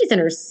believe she's in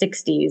her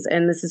 60s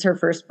and this is her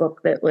first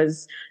book that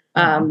was,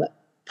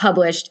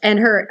 published. And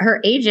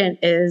her agent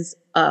is,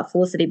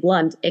 Felicity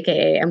Blunt,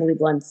 AKA Emily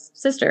Blunt's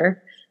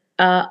sister,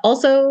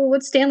 also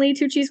with Stanley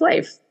Tucci's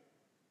wife.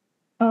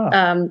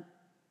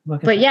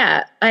 But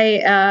yeah,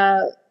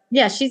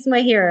 she's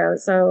my hero.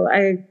 So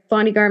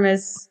Bonnie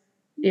Garmus,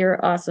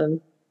 you're awesome.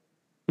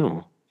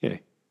 Oh,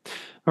 okay.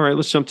 All right,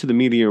 let's jump to the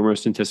media we're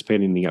most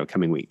anticipating in the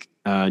upcoming week.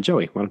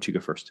 Joey, why don't you go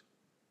first?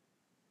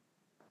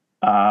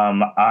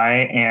 So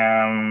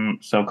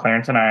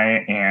Clarence and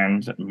I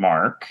and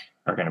Mark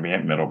are going to be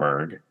at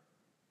Middleburg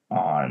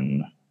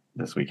on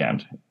this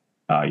weekend.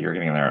 You're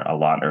getting there a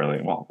lot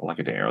early, well, like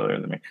a day earlier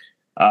than me.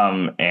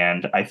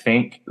 And I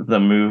think the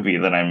movie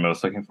that I'm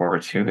most looking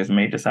forward to is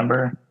May,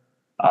 December.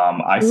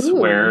 I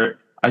swear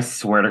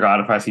to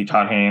God, if I see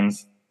Todd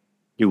Haynes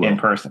in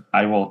person,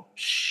 I will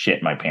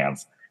shit my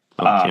pants.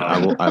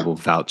 I will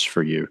vouch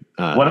for you.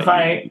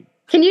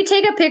 Can you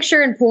take a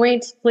picture and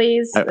point,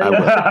 please?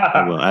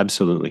 I will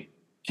absolutely.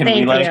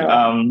 Thank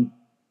you.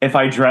 If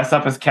I dress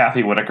up as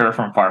Kathy Whitaker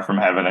from Far From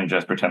Heaven and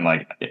just pretend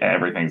like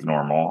everything's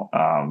normal,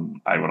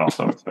 I would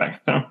also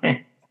expect.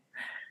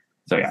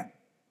 So yeah,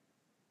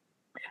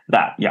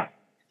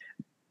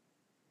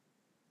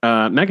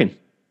 Megan.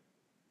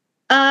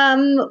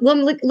 Well,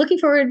 I'm looking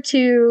forward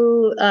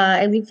to,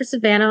 I leave for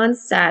Savannah on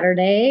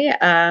Saturday.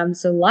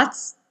 So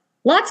lots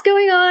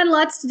going on,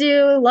 lots to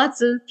do,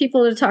 lots of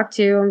people to talk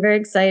to. I'm very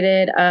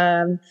excited.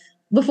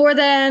 Before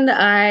then,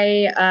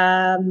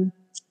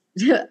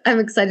 I'm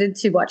excited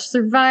to watch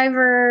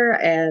Survivor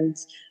and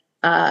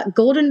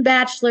Golden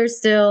Bachelor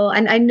still.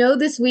 And I know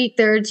this week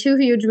there are 2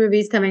 huge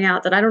movies coming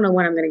out that I don't know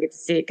when I'm going to get to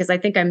see because I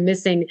think I'm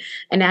missing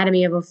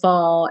Anatomy of a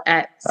Fall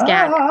at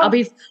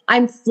SCAD.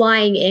 I'm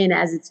flying in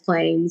as it's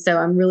playing, so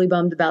I'm really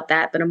bummed about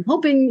that. But I'm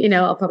hoping,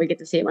 I'll probably get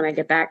to see it when I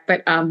get back.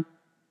 But and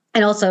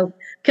also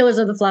Killers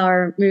of the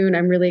Flower Moon,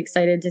 I'm really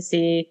excited to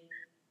see.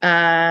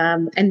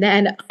 And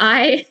then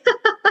I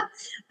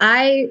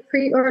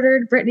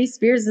pre-ordered Britney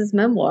Spears'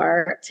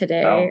 memoir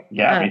today. Oh,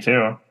 yeah, me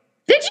too.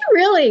 Did you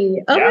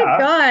really? Oh my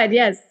God,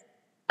 yes.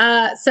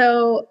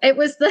 So it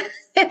was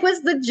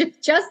the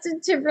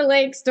Justin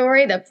Timberlake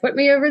story that put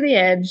me over the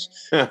edge.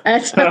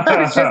 And so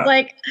I was just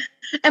like,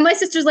 and my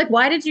sister's like,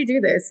 "Why did you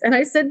do this?" And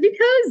I said,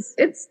 "Because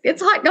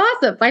it's hot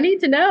gossip. I need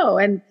to know."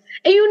 And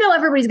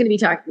everybody's going to be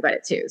talking about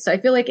it too. So I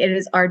feel like it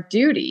is our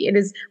duty.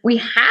 We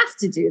have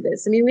to do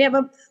this. I mean, we have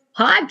a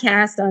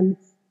podcast on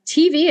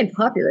TV and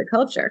popular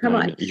culture. Come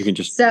on. You can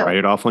just write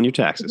it off on your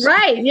taxes.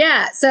 Right.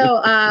 Yeah.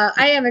 So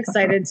I am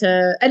excited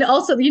to, and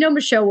also,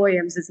 Michelle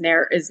Williams is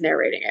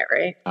narrating it,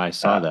 right? I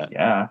saw that.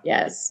 Yeah.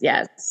 Yes.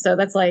 Yes. So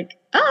that's like,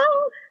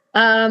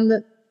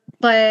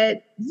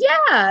 but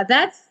yeah,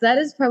 that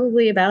is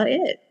probably about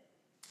it.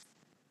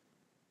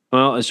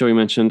 Well, as Joey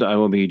mentioned, I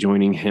will be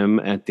joining him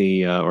at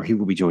or he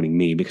will be joining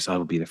me because I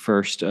will be the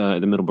first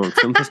at the Middleburg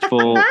Film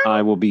Festival.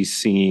 I will be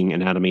seeing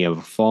Anatomy of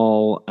a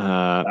Fall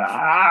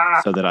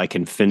so that I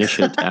can finish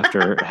it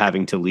after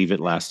having to leave it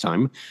last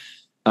time.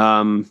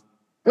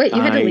 Wait,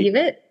 you had to leave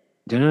it?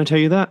 Didn't I tell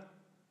you that?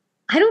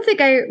 I don't think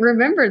I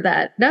remembered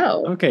that.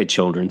 No. Okay,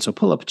 children. So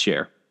pull up a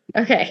chair.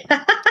 Okay.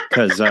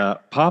 Because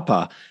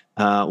Papa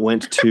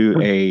went to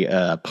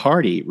a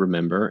party,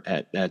 remember,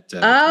 at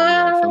the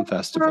film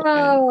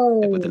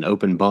festival with an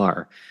open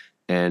bar.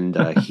 And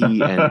he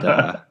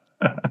got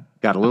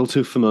a little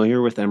too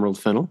familiar with Emerald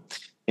Fennell.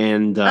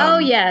 And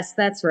yes,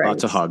 that's right.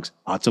 Lots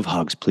of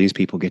hugs. Please,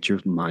 people, get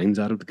your minds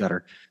out of the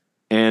gutter.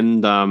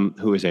 And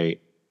who is a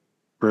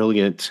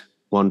brilliant,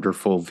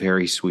 wonderful,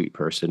 very sweet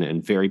person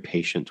and very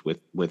patient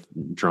with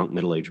drunk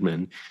middle-aged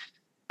men.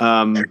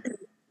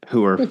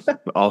 Who are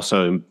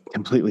also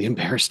completely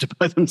embarrassed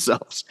by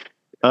themselves.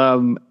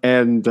 I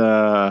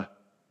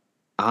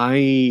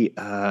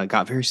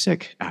got very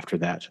sick after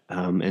that.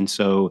 And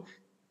so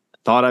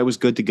thought I was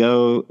good to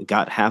go,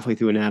 got halfway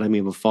through Anatomy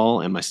of a Fall,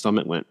 and my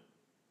stomach went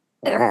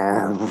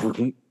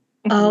oh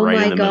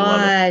right my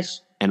gosh.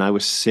 And I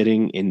was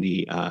sitting in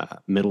the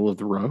middle of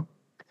the row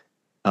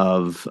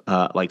of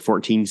like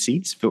 14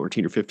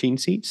 or 15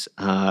 seats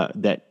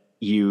that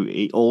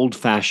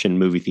old-fashioned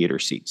movie theater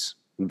seats.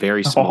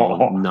 Very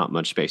small, not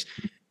much space.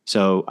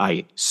 So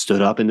I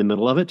stood up in the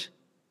middle of it,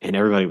 and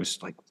everybody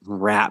was like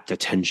rapt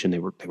attention. They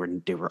were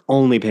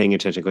only paying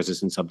attention because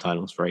it's in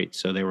subtitles, right?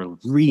 So they were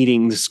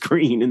reading the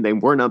screen, and they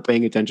were not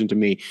paying attention to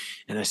me.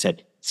 And I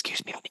said,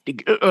 "Excuse me, I need to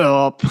get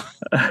up."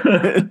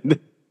 And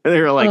they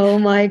were like, "Oh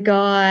my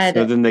God!"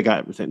 So then they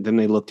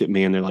looked at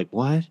me, and they're like,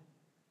 "What?" I'm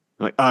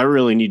like, "I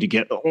really need to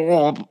get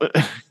up."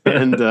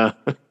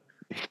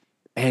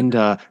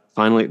 and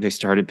finally, they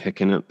started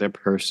picking up their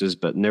purses,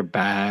 but in their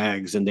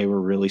bags, and they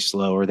were really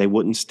slow, or they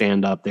wouldn't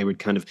stand up. They would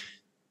kind of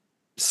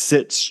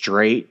sit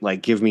straight,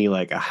 like give me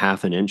like a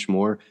half an inch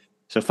more.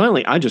 So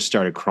finally, I just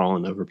started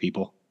crawling over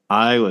people.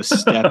 I was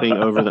stepping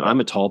over them. I'm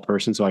a tall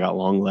person, so I got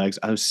long legs.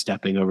 I was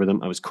stepping over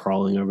them. I was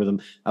crawling over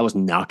them. I was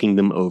knocking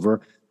them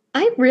over.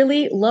 I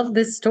really love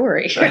this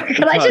story.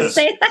 Can I just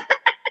say that?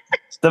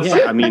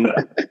 Yeah, I mean,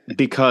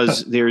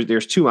 because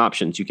there's 2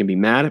 options. You can be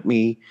mad at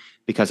me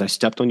because I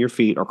stepped on your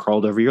feet or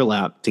crawled over your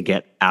lap to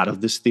get out of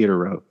this theater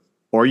row.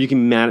 Or you can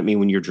be mad at me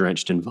when you're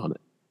drenched in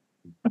vomit.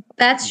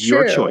 That's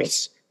your true.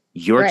 choice.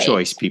 Your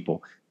choice,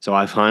 people. So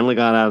I finally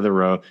got out of the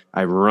row.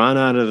 I run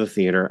out of the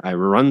theater. I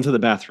run to the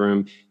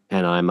bathroom,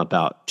 and I'm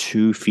about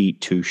 2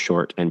 feet too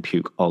short and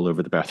puke all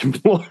over the bathroom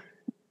floor.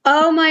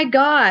 Oh my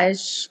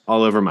gosh.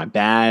 All over my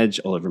badge,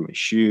 all over my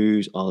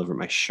shoes, all over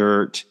my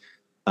shirt.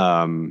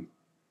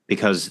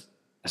 Because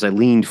as I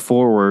leaned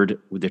forward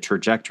with the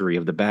trajectory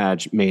of the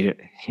badge, made it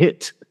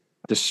hit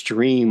the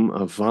stream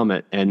of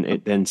vomit, and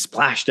it then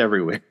splashed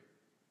everywhere.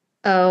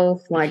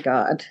 Oh my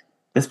God.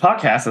 This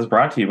podcast is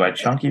brought to you by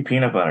Chunky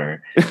Peanut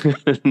Butter.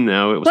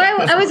 No, it was.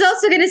 But I was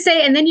also going to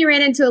say, and then you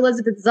ran into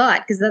Elizabeth Zott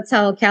because that's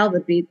how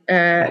Calvin beat.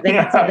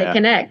 That's how they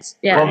connect.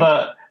 Yeah.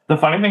 Well, the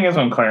funny thing is,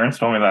 when Clarence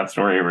told me that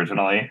story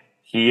originally,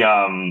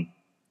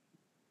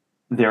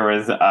 there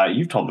was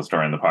you've told the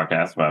story in the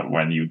podcast about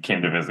when you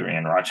came to visit me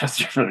in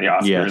Rochester for the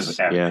Oscars.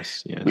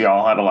 Yes. We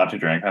all had a lot to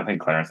drink. I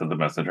think Clarence had the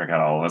most to drink out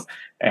of all of us,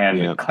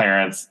 and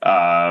Clarence,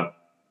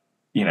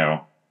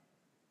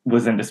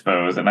 was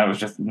indisposed, and I was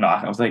just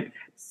not. I was like,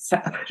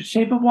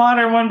 Shape of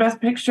Water won Best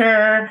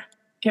Picture.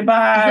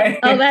 Goodbye.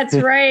 Oh, that's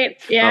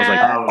right. Yeah. I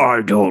was like,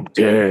 I don't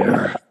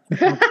care.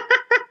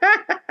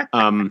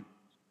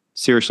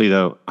 Seriously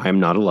though, I am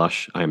not a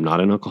lush. I am not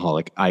an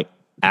alcoholic. I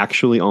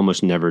actually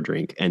almost never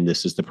drink, and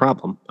this is the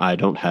problem. I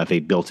don't have a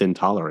built-in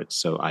tolerance,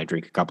 so I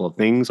drink a couple of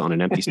things on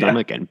an empty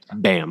stomach, and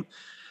bam.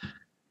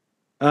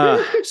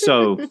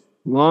 So,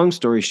 long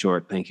story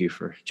short, thank you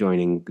for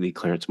joining the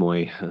Clarence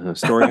Moy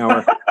Story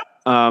Hour.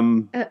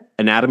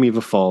 Anatomy of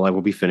a Fall, I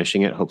will be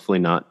finishing it, hopefully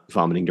not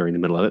vomiting during the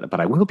middle of it, but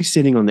I will be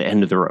sitting on the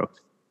end of the row.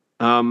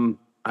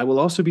 I will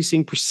also be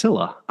seeing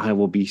Priscilla. I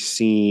will be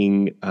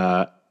seeing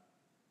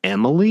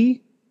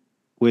Emily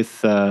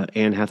with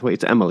Anne Hathaway.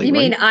 It's Emily. You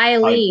mean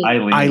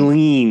right?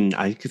 Eileen.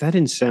 Because that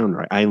didn't sound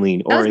right.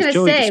 Eileen. I was going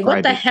to say,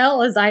 what the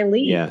hell is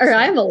Eileen? Yeah, or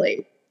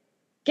Emily?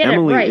 Get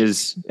Emily it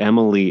right.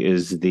 Emily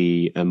is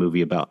the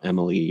movie about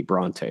Emily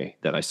Bronte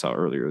that I saw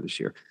earlier this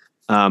year.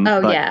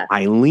 But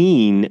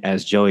Eileen,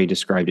 as Joey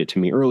described it to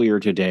me earlier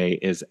today,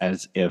 is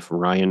as if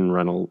Ryan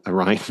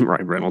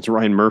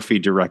Murphy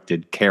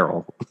directed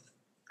Carol.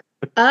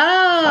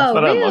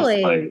 Oh,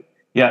 really? Like.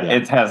 Yeah,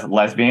 it has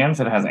lesbians.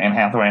 It has Anne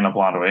Hathaway in a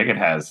blonde wig. It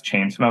has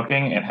chain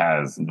smoking. It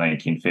has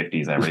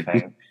 1950s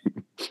everything.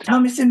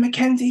 Thomas and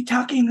Mackenzie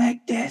talking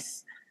like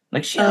this,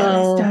 like she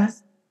always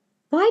does.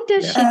 Why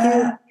does she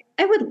do?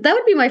 That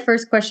would be my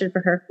first question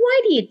for her.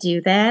 Why do you do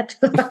that?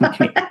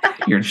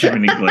 Your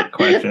Jiminy Glick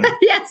question.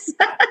 Yes.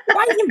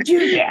 Why do you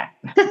do that?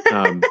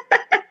 I'm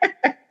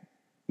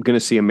going to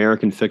see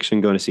American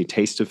Fiction. Going to see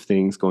Taste of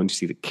Things. Going to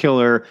see The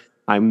Killer.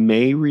 I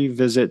may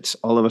revisit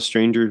All of Us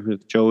Strangers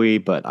with Joey,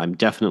 but I'm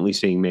definitely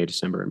seeing May,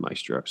 December, and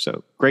Maestro.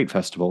 So great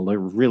festival. They're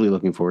really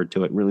looking forward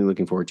to it. Really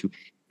looking forward to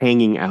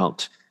hanging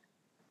out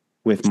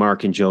with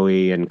Mark and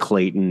Joey and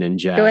Clayton and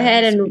Jazz. Go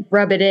ahead and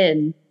rub it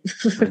in.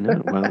 I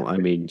know. Well, I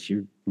mean, I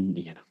don't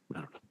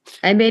know.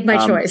 I made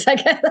my choice. I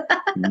guess.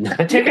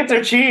 The tickets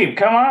are cheap.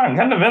 Come on,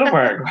 come to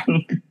Middleburg.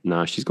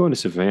 No, she's going to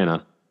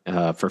Savannah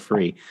for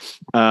free.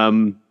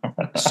 So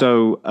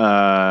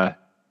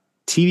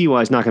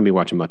TV-wise, not going to be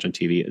watching much on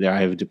TV.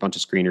 I have a bunch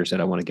of screeners that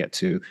I want to get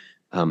to.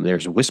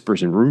 There's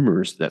whispers and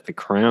rumors that the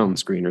Crown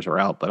screeners are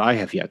out, but I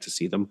have yet to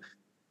see them.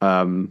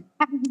 I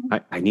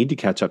need to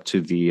catch up to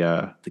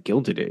the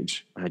Gilded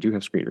Age. I do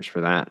have screeners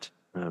for that.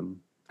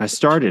 I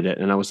started it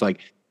and I was like,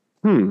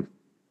 and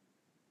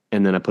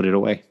then I put it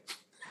away.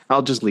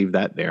 I'll just leave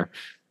that there.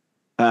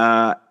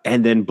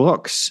 And then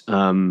books.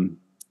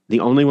 The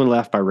Only One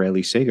Left by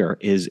Riley Sager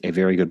is a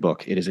very good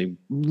book. It is a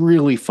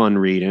really fun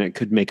read, and it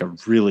could make a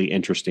really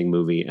interesting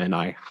movie, and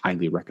I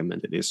highly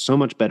recommend it. It is so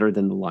much better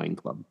than The Lion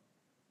Club,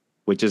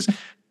 which is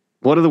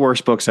one of the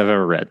worst books I've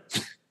ever read.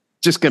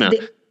 Just going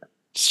to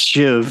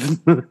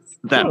shiv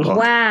that book.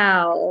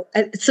 Wow.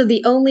 So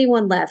The Only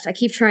One Left. I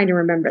keep trying to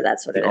remember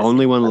that's what it is. The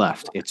Only One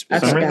Left. It's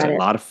a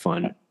lot of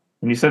fun.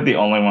 When you said The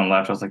Only One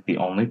Left, I was like, the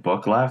only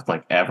book left,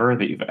 like, ever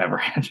that you've ever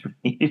had to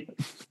read?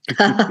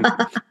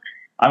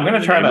 I'm going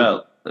to try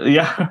to...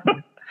 Yeah,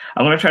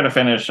 I'm going to try to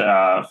finish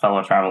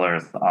Fellow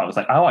Travelers. I was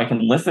like, I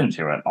can listen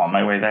to it on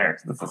my way there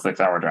because it's a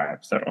 6-hour drive.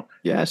 So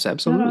yes,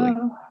 absolutely.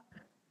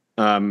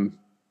 So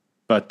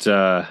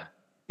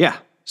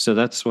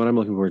that's what I'm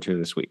looking forward to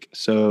this week.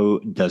 So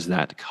does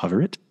that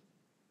cover it?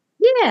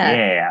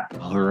 Yeah.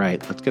 All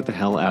right, let's get the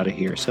hell out of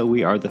here. So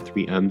we are the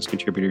 3M's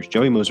contributors,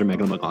 Joey Moser,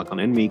 Megan McLaughlin,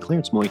 and me,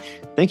 Clarence Moy.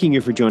 Thanking you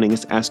for joining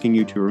us, asking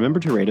you to remember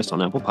to rate us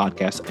on Apple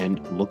Podcasts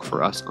and look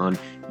for us on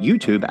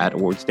YouTube at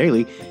Awards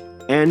Daily.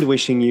 And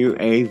wishing you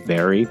a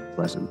very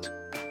pleasant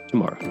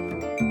tomorrow.